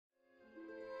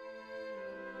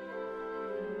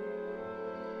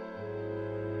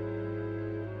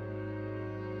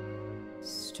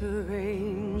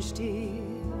strange, dear,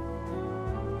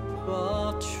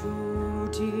 but true,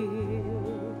 dear.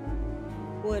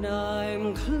 When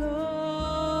I'm close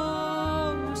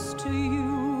to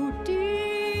you,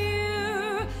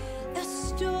 dear, the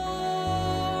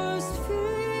stars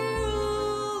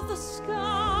fill the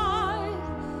sky.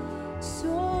 So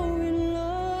in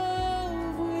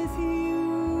love with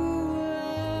you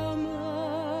am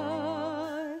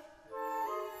I.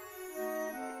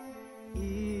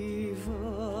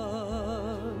 Even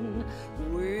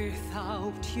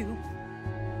without you,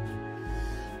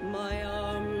 my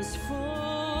arms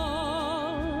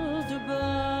fold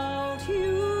about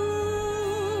you.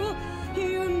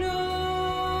 You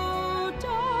know,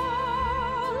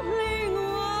 darling,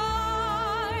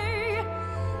 why?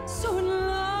 So in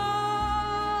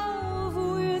love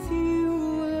with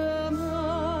you am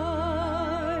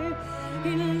I.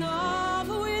 In love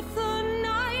with the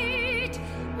night,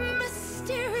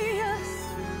 mysterious,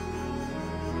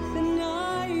 the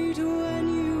night when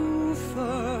you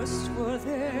first were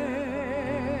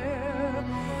there.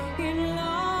 In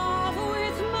love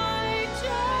with my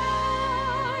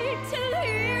joy,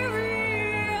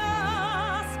 delirious,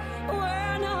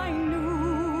 when I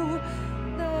knew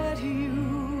that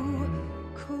you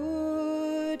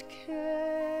could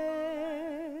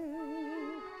care.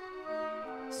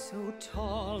 So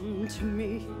taunt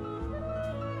me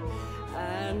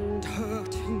and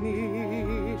hurt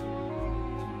me,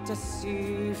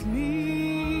 deceive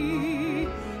me,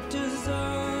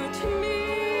 desert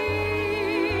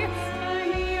me,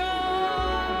 and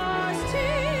yours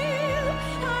till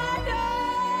I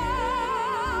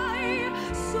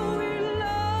die. So in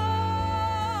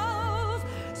love,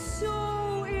 so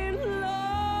in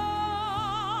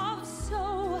love, so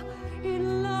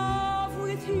in love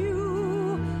with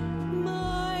you,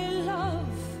 my love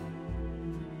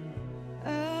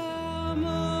am I.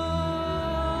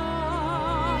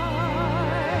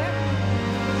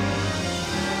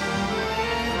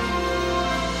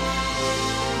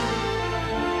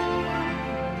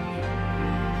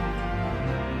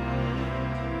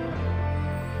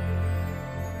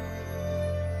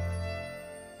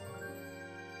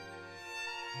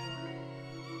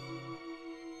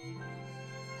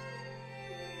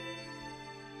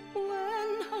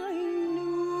 When I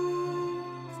knew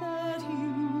that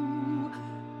you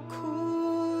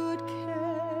could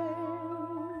care.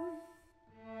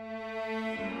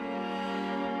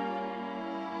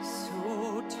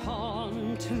 So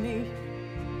taunt me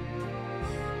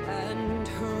and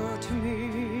hurt me,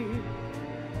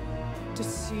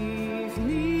 deceive